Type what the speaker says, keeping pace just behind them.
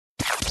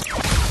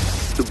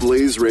The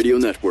Blaze Radio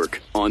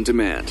Network, on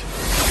demand.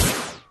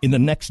 In the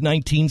next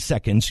 19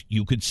 seconds,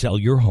 you could sell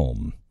your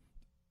home.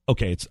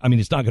 Okay, it's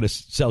not going to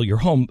sell your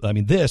home, but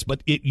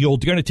you're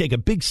going to take a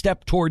big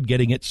step toward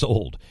getting it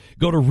sold.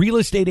 Go to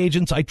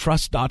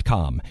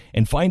realestateagentsitrust.com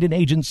and find an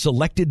agent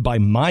selected by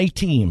my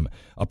team,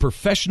 a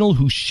professional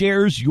who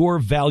shares your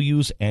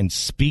values and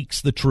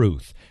speaks the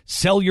truth.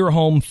 Sell your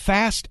home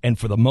fast and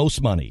for the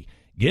most money.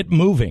 Get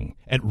moving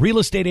at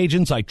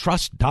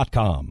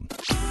realestateagentsitrust.com.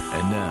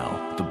 And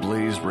now, the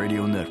Blaze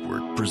Radio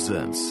Network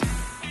presents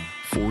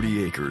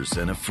 40 Acres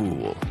and a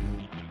Fool.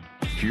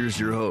 Here's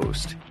your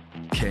host,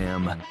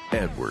 Cam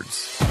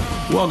Edwards.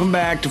 Welcome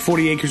back to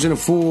 40 Acres and a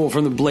Fool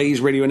from the Blaze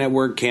Radio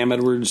Network. Cam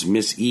Edwards,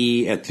 Miss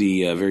E at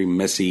the very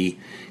messy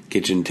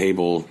kitchen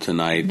table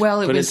tonight.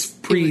 Well, it's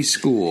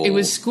preschool. It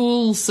was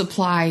school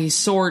supply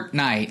sort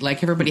night.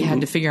 Like everybody had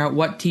to figure out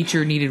what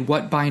teacher needed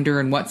what binder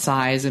and what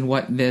size and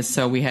what this.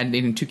 So we had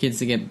two kids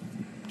to get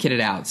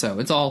kitted out. So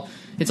it's all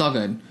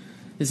good.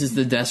 This is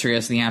the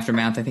destrious and the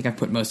aftermath. I think I've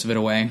put most of it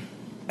away.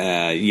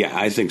 Yeah,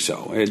 I think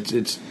so.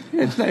 It's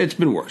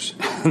been worse.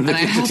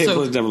 The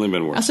table has definitely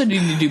been worse. I also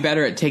need to do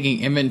better at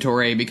taking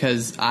inventory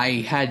because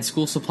I had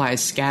school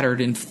supplies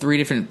scattered in 3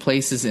 different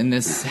places in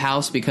this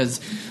house because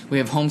we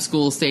have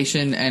homeschool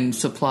station and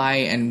supply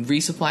and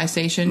resupply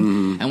station.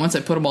 Mm-hmm. And once I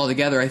put them all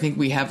together, I think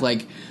we have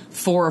like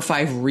 4 or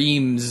 5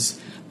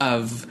 reams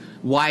of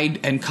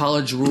wide and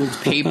college ruled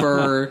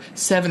paper,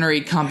 7 or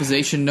 8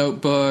 composition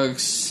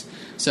notebooks.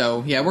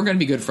 So, yeah, we're going to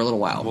be good for a little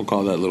while. We'll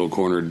call that little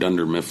corner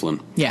Dunder Mifflin.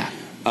 Yeah.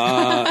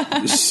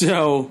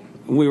 So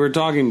we were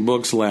talking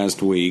books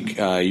last week.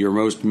 Your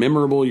most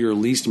memorable, your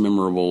least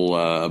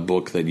memorable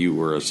book that you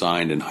were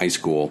assigned in high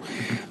school.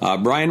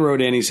 Brian wrote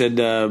in. He said,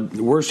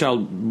 worst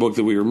book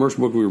we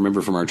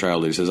remember from our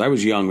childhood. He says, I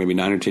was young, maybe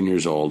 9 or 10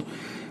 years old,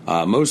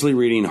 mostly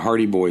reading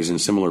Hardy Boys and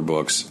similar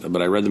books,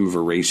 but I read them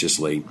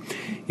voraciously.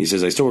 He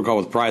says, I still recall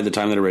with pride the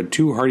time that I read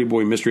 2 Hardy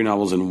Boy mystery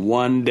novels in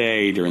one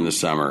day during the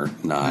summer.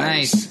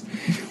 Nice.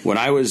 When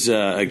I was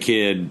a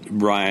kid,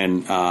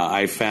 Brian,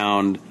 I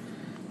found...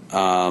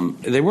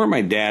 they weren't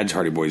my dad's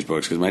Hardy Boys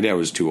books because my dad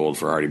was too old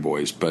for Hardy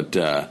Boys, but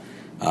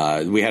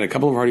we had a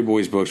couple of Hardy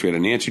Boys books. We had a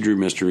Nancy Drew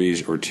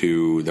Mysteries or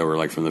 2 that were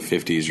like from the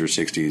 50s or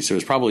 60s. So it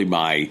was probably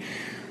my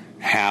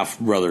half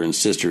brother and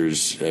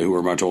sisters who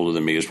were much older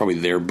than me. It was probably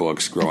their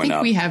books growing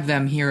up. We have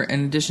them here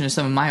in addition to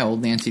some of my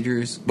old Nancy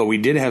Drews. But we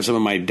did have some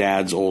of my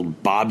dad's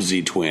old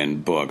Bobbsey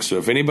twin books. So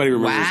if anybody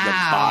remembers the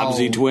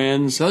Bobbsey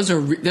twins, those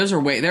are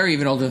way, they're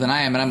even older than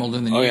I am, and I'm older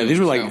than you. Oh yeah, these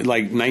were like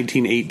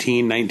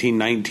 1918,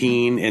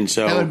 1919, and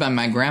so that would have been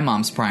my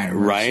grandmom's prime,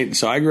 right?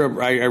 So I grew up.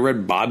 I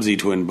read Bobbsey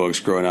twin books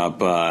growing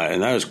up,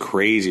 and that was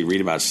crazy.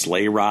 Read about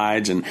sleigh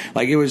rides and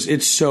like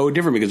it's so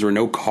different because there were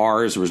no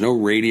cars, there was no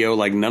radio,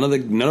 like none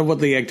of what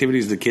the activities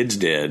the kids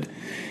did.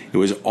 It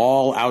was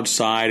all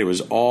outside. It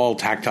was all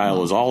tactile. It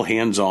was all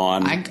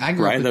hands-on. I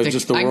grew up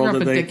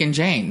with Dick and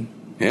Jane.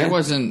 Yeah. It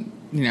wasn't,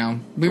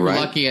 we were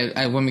lucky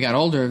when we got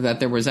older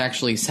that there was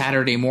actually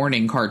Saturday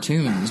morning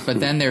cartoons, but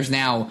then there's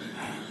now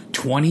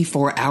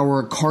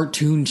 24-hour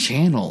cartoon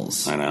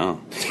channels. I know.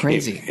 It's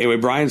crazy. Anyway,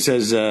 Brian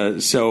says,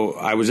 so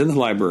I was in the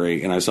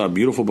library and I saw a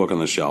beautiful book on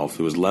the shelf.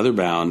 It was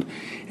leather-bound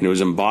and it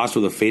was embossed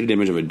with a faded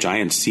image of a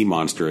giant sea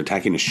monster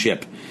attacking a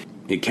ship.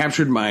 It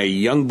captured my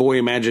young boy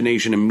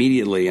imagination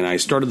immediately, and I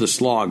started the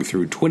slog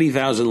through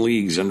 20,000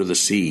 Leagues Under the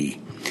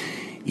Sea.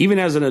 Even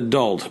as an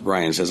adult,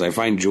 Brian says, I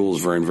find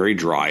Jules Verne very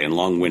dry and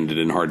long-winded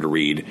and hard to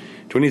read.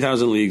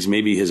 20,000 Leagues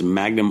may be his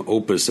magnum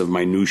opus of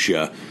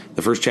minutia.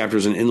 The first chapter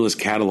is an endless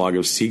catalog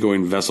of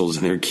seagoing vessels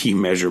and their key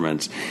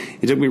measurements.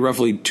 It took me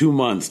roughly 2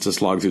 months to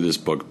slog through this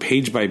book,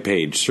 page by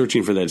page,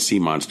 searching for that sea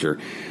monster.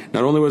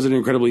 Not only was it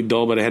incredibly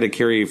dull, but I had to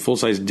carry a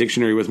full-size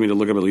dictionary with me to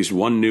look up at least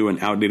one new and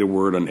outdated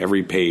word on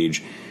every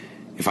page.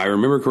 If I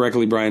remember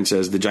correctly, Brian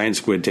says, the giant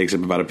squid takes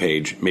up about a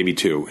page, maybe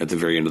 2, at the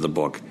very end of the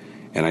book.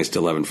 And I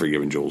still haven't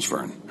forgiven Jules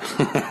Verne.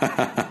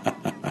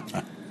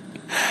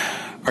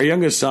 Our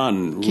youngest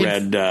son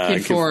read...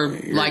 Kid 4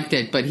 liked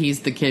it, but he's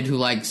the kid who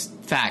likes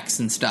facts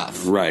and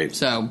stuff. Right.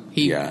 So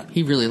he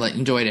really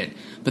enjoyed it.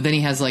 But then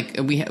he has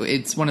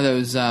it's one of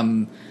those...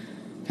 can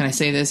I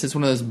say this? It's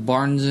one of those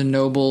Barnes &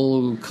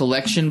 Noble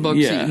collection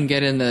books that you can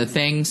get in the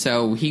thing.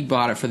 So he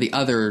bought it for the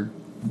other...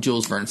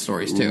 Jules Verne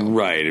stories too.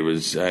 Right. It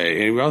was.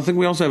 I think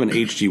we also have an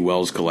H.G.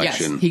 Wells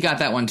collection. Yes, he got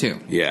that one too.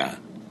 Yeah.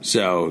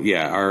 So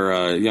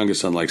our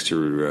youngest son likes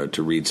to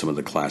read some of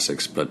the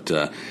classics, but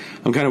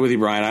I'm kind of with you,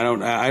 Brian.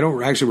 I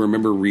don't actually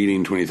remember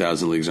reading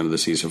 20,000 Leagues Under the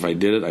Sea. So if I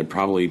did it, I'd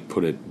probably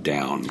put it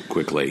down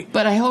quickly.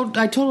 But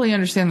I totally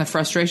understand the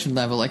frustration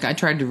level. Like I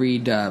tried to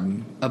read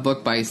a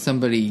book by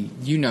somebody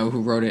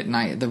who wrote it,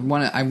 and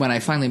when I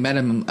finally met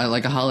him at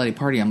like a holiday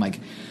party, I'm like,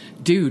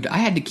 dude, I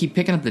had to keep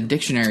picking up the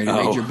dictionary to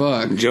read your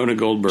book. Jonah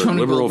Goldberg,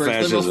 liberal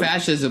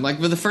fascism. Like,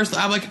 for the first,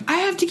 I'm like, I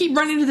have to keep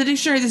running to the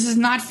dictionary. This is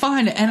not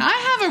fun. And I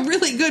have a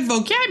really good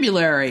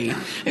vocabulary.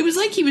 It was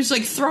like he was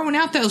like throwing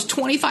out those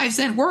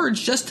 25-cent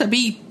words just to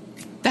be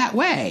that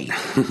way.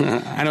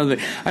 I don't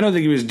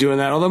think he was doing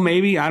that. Although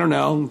maybe, I don't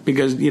know,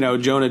 because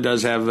Jonah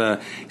does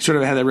have sort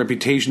of had that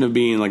reputation of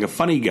being like a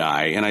funny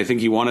guy, and I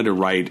think he wanted to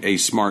write a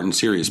smart and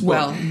serious book.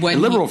 Well,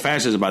 and Liberal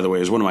Fascism, by the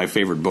way, is one of my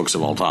favorite books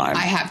of all time.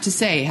 I have to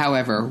say,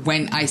 however,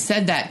 when I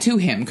said that to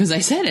him, because I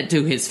said it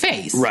to his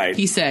face, right.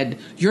 He said,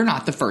 "You're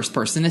not the first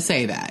person to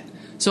say that."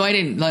 So I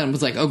didn't. I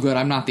was like, "Oh, good,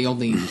 I'm not the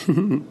only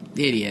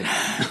idiot."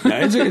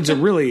 No,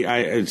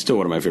 it's still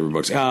one of my favorite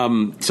books.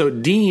 So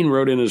Dean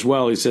wrote in as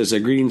well. He says,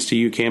 "Greetings to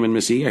you, Cam and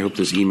Miss E. I hope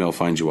this email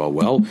finds you all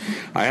well.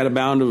 I had a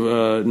bout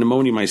of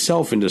pneumonia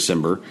myself in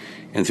December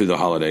and through the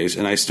holidays,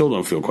 and I still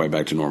don't feel quite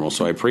back to normal.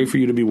 So I pray for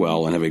you to be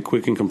well and have a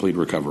quick and complete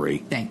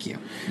recovery." Thank you.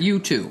 You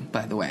too,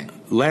 by the way.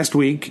 Last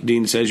week,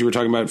 Dean says you were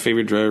talking about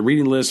favorite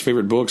reading lists,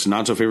 favorite books,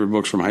 not so favorite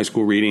books from high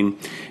school reading.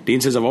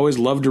 Dean says, "I've always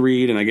loved to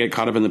read, and I get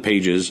caught up in the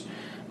pages.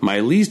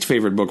 My least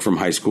favorite book from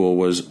high school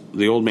was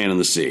The Old Man and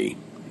the Sea."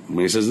 And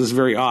he says, "This is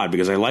very odd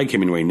because I like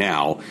Hemingway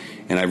now,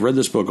 and I've read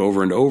this book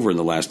over and over in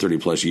the last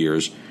 30-plus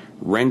years.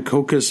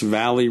 Rancocas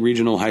Valley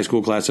Regional High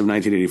School Class of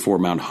 1984,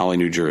 Mount Holly,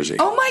 New Jersey."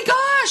 Oh, my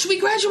gosh. We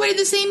graduated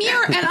the same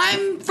year, and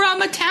I'm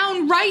from a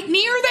town right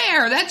near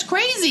there. That's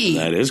crazy.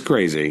 That is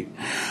crazy.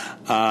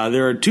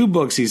 There are two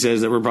books, he says,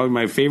 that were probably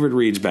my favorite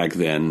reads back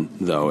then,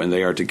 though, and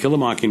they are To Kill a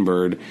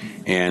Mockingbird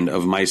and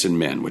Of Mice and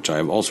Men, which I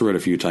have also read a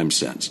few times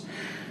since.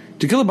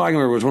 To Kill a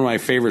Mockingbird was one of my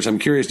favorites. I'm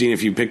curious, Dean,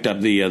 if you picked up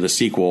the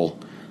sequel,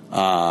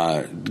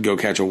 Go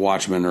Catch a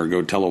Watchman or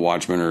Go Tell a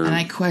Watchman. And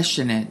I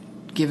question it,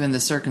 given the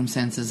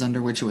circumstances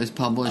under which it was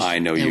published. I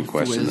know you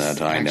question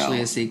that. I know. It was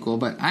actually a sequel,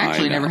 but I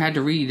actually never had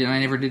to read, and I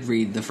never did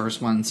read the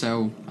first one,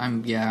 so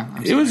I'm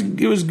sorry.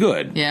 It was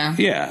good. Yeah?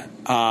 Yeah.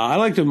 I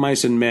liked Of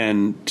Mice and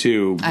Men,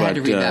 too. I had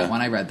to read that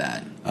one. I read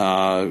that.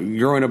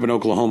 Growing up in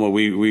Oklahoma,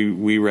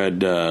 we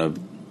read...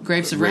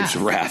 Grapes of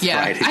Wrath. Yeah,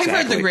 right, exactly. I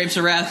read the Grapes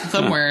of Wrath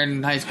somewhere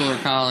in high school or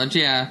college,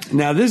 yeah.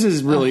 Now, this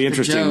is really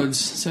interesting. The Jodes,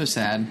 so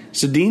sad.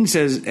 So Dean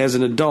says, as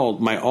an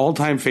adult, my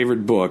all-time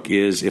favorite book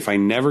is If I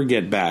Never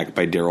Get Back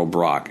by Darrell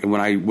Brock. And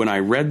when I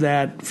read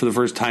that for the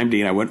first time,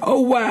 Dean, I went,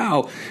 oh,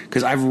 wow,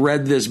 because I've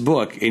read this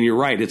book, and you're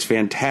right, it's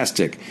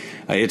fantastic.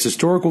 It's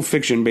historical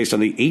fiction based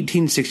on the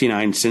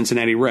 1869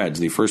 Cincinnati Reds,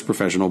 the first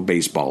professional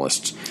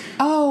baseballists.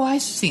 Oh,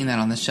 I've seen that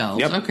on the shelves.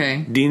 Yep.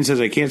 Okay. Dean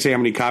says, I can't say how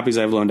many copies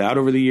I've loaned out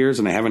over the years,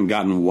 and I haven't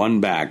gotten one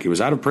back. It was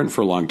out of print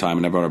for a long time,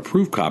 and I bought a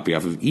proof copy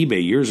off of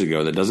eBay years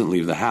ago that doesn't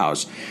leave the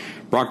house.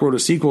 Brock wrote a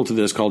sequel to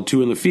this called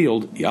Two in the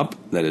Field. Yup,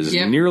 that is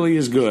nearly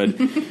as good.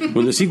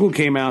 When the sequel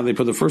came out, they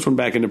put the first one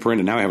back into print,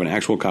 and now I have an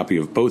actual copy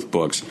of both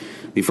books.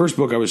 The first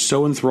book I was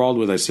so enthralled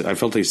with, I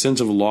felt a sense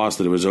of loss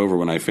that it was over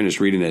when I finished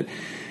reading it.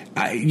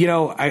 I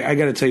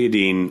got to tell you,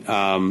 Dean,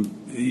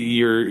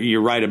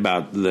 you're right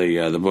about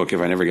the book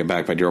If I Never Get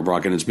Back by Darrell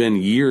Brock, and it's been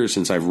years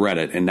since I've read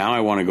it, and now I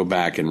want to go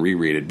back and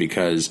reread it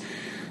because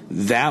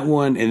that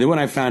one, and then when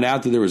I found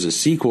out that there was a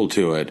sequel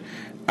to it,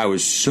 I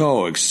was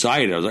so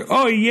excited. I was like,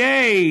 "Oh,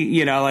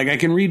 yay!" I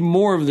can read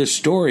more of this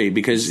story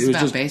because it was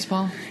about just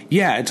baseball.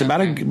 Yeah,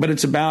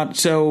 it's about.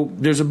 So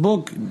there's a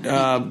book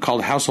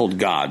called Household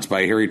Gods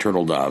by Harry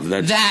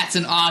Turtledove. That's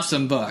an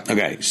awesome book.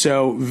 Okay,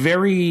 so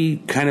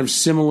very kind of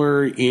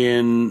similar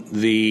in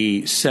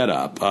the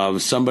setup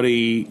of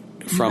somebody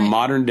from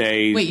modern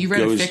day. Wait, you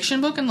read a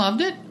fiction book and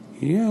loved it?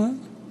 Yeah.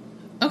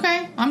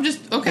 Okay,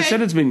 okay. I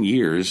said it's been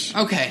years.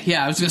 Okay,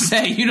 yeah, I was going to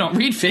say, you don't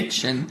read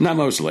fiction. Not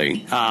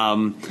mostly.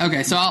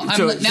 Okay, so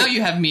now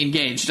you have me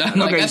engaged. I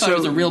thought it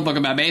was a real book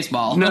about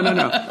baseball.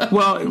 No.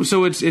 Well,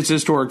 so it's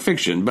historic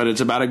fiction, but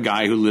it's about a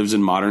guy who lives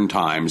in modern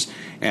times,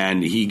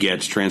 and he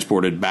gets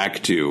transported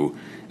back to,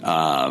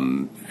 I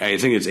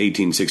think it's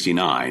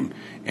 1869,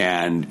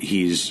 and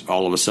he's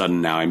all of a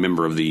sudden now a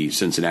member of the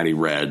Cincinnati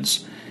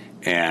Reds,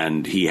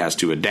 and he has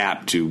to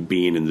adapt to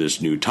being in this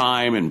new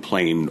time and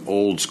playing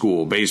old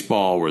school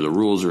baseball where the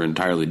rules are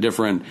entirely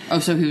different. Oh,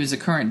 so he was a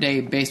current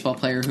day baseball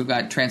player who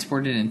got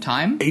transported in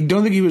time? I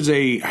don't think he was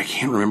I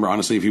can't remember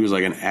honestly if he was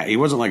he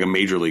wasn't like a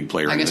major league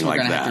player or anything like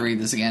that. I guess we're going to have to read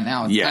this again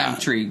now. Yeah. I'm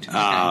intrigued. Okay.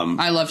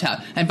 I loved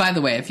and by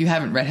the way, if you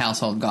haven't read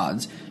Household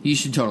Gods, you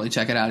should totally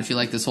check it out if you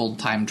like this whole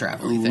time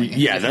travel thing.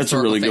 Yeah, that's a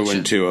really good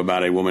one too,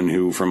 about a woman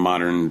who from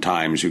modern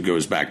times who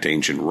goes back to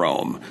ancient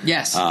Rome.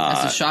 Yes,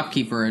 as a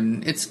shopkeeper,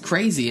 and it's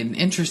crazy and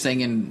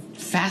interesting and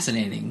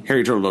fascinating.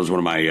 Harry Turtledove is one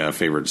of my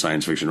favorite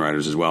science fiction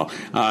writers as well.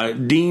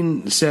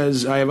 Dean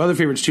says, I have other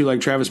favorites too, like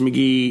the Travis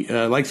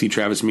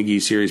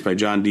McGee series by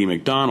John D.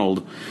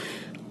 MacDonald.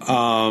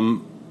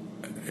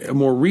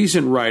 More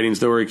recent writings,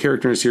 though, are a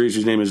character in a series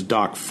whose name is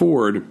Doc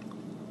Ford,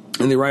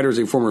 and the writer is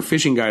a former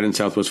fishing guide in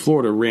Southwest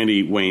Florida,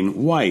 Randy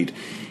Wayne White.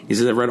 He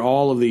says, I've read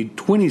all of the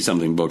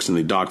 20-something books in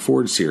the Doc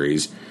Ford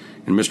series,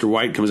 and Mr.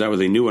 White comes out with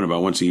a new one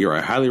about once a year.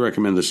 I highly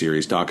recommend the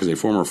series. Doc is a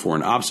former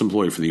foreign ops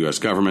employee for the U.S.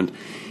 government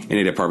in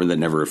a department that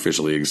never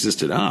officially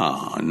existed.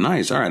 Ah,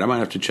 nice. All right, I might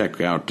have to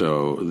check out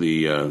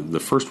the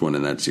first one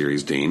in that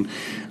series, Dean.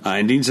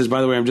 And Dean says,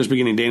 by the way, I'm just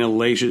beginning Dana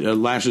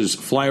Lash's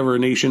Flyover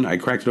Nation. I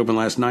cracked it open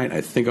last night.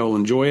 I think I'll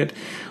enjoy it.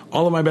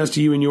 All of my best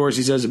to you and yours.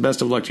 He says,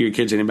 best of luck to your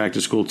kids heading back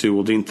to school, too.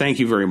 Well, Dean, thank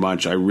you very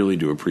much. I really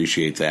do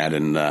appreciate that.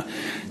 And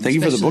thank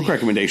you for the book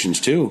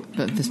recommendations, too.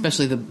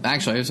 Especially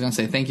actually, I was going to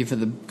say thank you for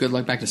the good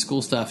luck back to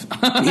school stuff.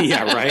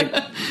 Yeah,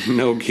 right?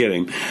 No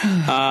kidding.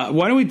 Why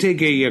don't we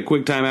take a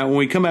quick time out? When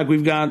we come back,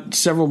 we've got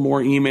several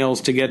more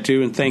emails to get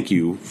to. And thank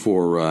you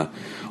for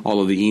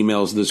all of the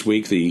emails this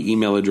week. The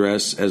email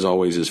address, as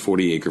always, is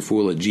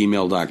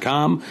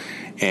 40acrefool@gmail.com.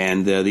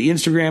 And the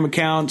Instagram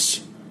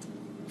accounts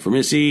for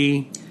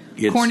Missy,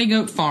 it's Corny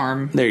Goat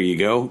Farm. There you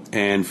go.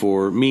 And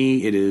for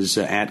me, it is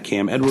at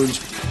Cam Edwards.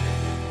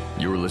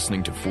 You're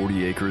listening to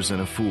 40 Acres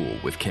and a Fool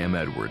with Cam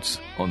Edwards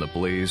on the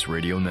Blaze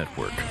Radio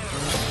Network.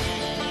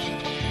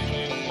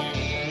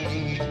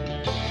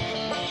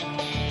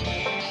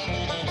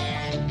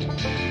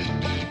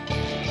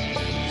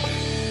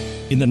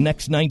 In the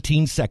next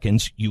 19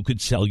 seconds, you could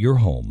sell your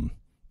home.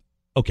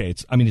 Okay,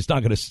 it's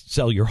not going to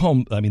sell your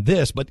home, but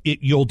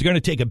you're going to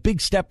take a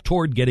big step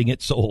toward getting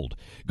it sold.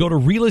 Go to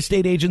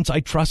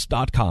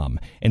realestateagentsitrust.com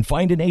and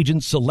find an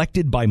agent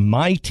selected by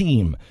my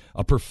team,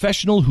 a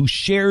professional who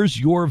shares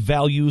your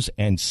values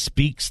and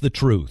speaks the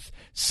truth.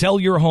 Sell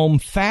your home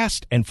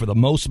fast and for the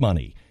most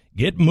money.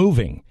 Get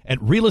moving at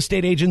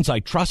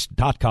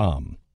realestateagentsitrust.com.